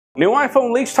New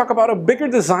iPhone leaks talk about a bigger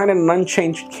design and an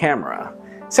unchanged camera.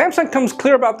 Samsung comes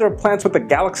clear about their plans with the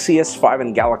Galaxy S5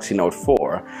 and Galaxy Note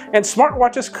 4, and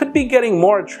smartwatches could be getting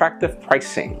more attractive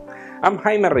pricing. I'm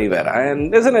Jaime Rivera,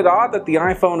 and isn't it odd that the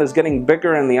iPhone is getting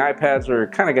bigger and the iPads are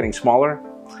kind of getting smaller?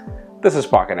 This is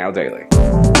Pocket Now Daily.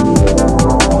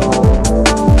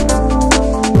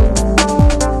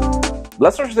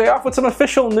 Let's start today off with some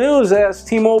official news, as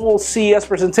T-Mobile's CES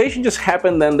presentation just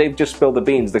happened and they've just spilled the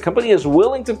beans. The company is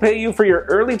willing to pay you for your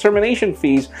early termination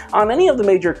fees on any of the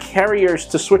major carriers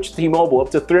to switch to T-Mobile,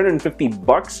 up to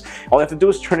 $350. All you have to do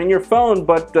is turn in your phone,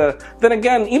 but then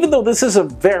again, even though this is a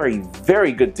very,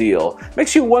 very good deal,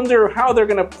 makes you wonder how they're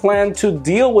going to plan to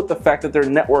deal with the fact that their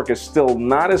network is still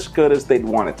not as good as they'd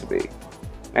want it to be.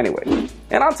 Anyway,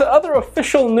 and on to other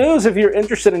official news. If you're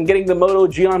interested in getting the Moto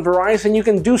G on Verizon, you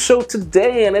can do so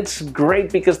today, and it's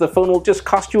great because the phone will just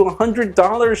cost you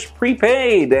 $100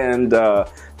 prepaid. And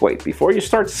wait, before you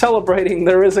start celebrating,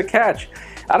 there is a catch.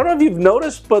 I don't know if you've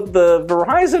noticed, but the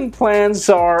Verizon plans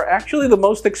are actually the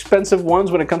most expensive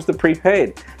ones when it comes to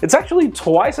prepaid. It's actually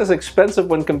twice as expensive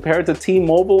when compared to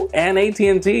T-Mobile and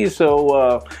AT&T,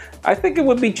 so I think it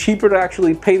would be cheaper to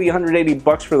actually pay the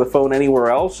 $180 for the phone anywhere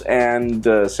else and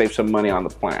save some money on the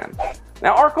plan.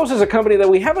 Now, Arcos is a company that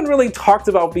we haven't really talked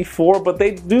about before, but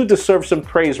they do deserve some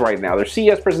praise right now. Their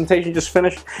CES presentation just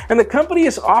finished, and the company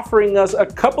is offering us a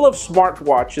couple of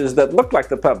smartwatches that look like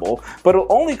the Pebble, but it'll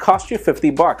only cost you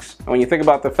 $50. And when you think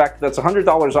about the fact that that's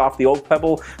 $100 off the old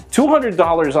Pebble,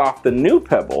 $200 off the new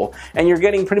Pebble, and you're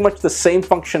getting pretty much the same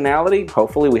functionality,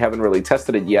 hopefully we haven't really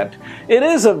tested it yet, it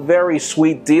is a very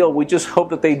sweet deal. We just hope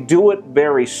that they do it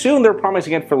very soon. They're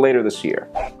promising it for later this year.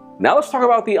 Now let's talk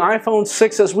about the iPhone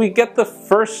 6 as we get the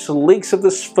first leaks of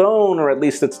this phone, or at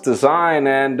least its design,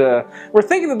 and we're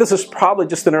thinking that this is probably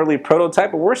just an early prototype,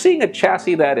 but we're seeing a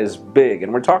chassis that is big,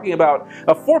 and we're talking about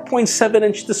a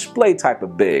 4.7-inch display type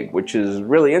of big, which is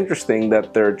really interesting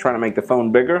that they're trying to make the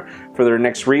phone bigger for their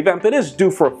next revamp. It is due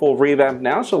for a full revamp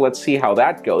now, so let's see how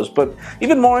that goes. But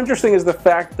even more interesting is the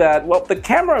fact that, well, the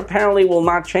camera apparently will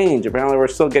not change. Apparently we're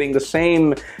still getting the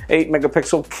same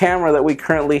 8-megapixel camera that we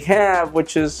currently have,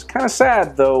 which is kind of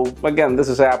sad, though. Again, this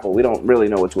is Apple. We don't really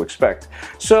know what to expect.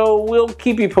 So we'll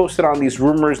keep you posted on these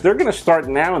rumors. They're going to start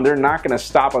now, and they're not going to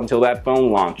stop until that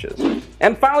phone launches.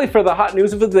 And finally, for the hot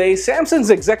news of the day, Samsung's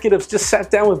executives just sat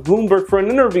down with Bloomberg for an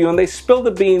interview, and they spilled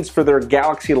the beans for their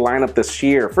Galaxy lineup this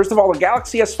year. First of all, the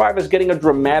Galaxy S5 is getting a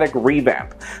dramatic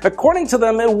revamp. According to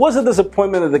them, it was a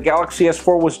disappointment that the Galaxy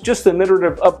S4 was just an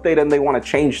iterative update, and they want to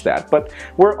change that. But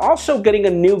we're also getting a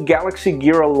new Galaxy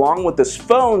Gear along with this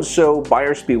phone, so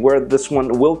buyers beware. This one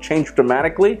will change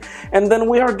dramatically. And then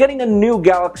we are getting a new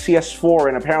Galaxy S4,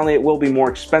 and apparently it will be more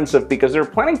expensive because they're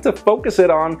planning to focus it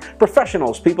on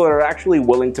professionals, people that are actually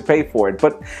willing to pay for it.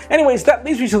 But anyways, that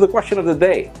leads me to the question of the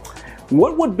day.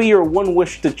 What would be your one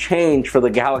wish to change for the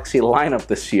Galaxy lineup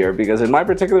this year? Because in my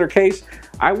particular case,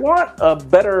 I want a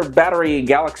better battery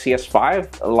Galaxy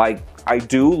S5, like I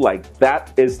do. Like,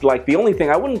 that is like the only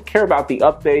thing. I wouldn't care about the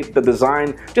update, the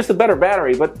design, just a better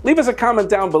battery. But leave us a comment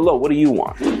down below. What do you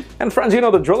want? And friends, you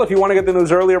know the drill. If you want to get the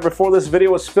news earlier before this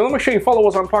video is filmed, make sure you follow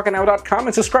us on PocketNow.com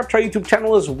and subscribe to our YouTube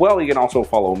channel as well. You can also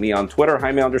follow me on Twitter,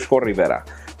 Jaime_Rivera.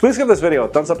 Please give this video a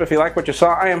thumbs up if you like what you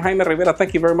saw. I am Jaime Rivera.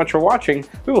 Thank you very much for watching.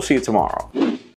 We will see you tomorrow.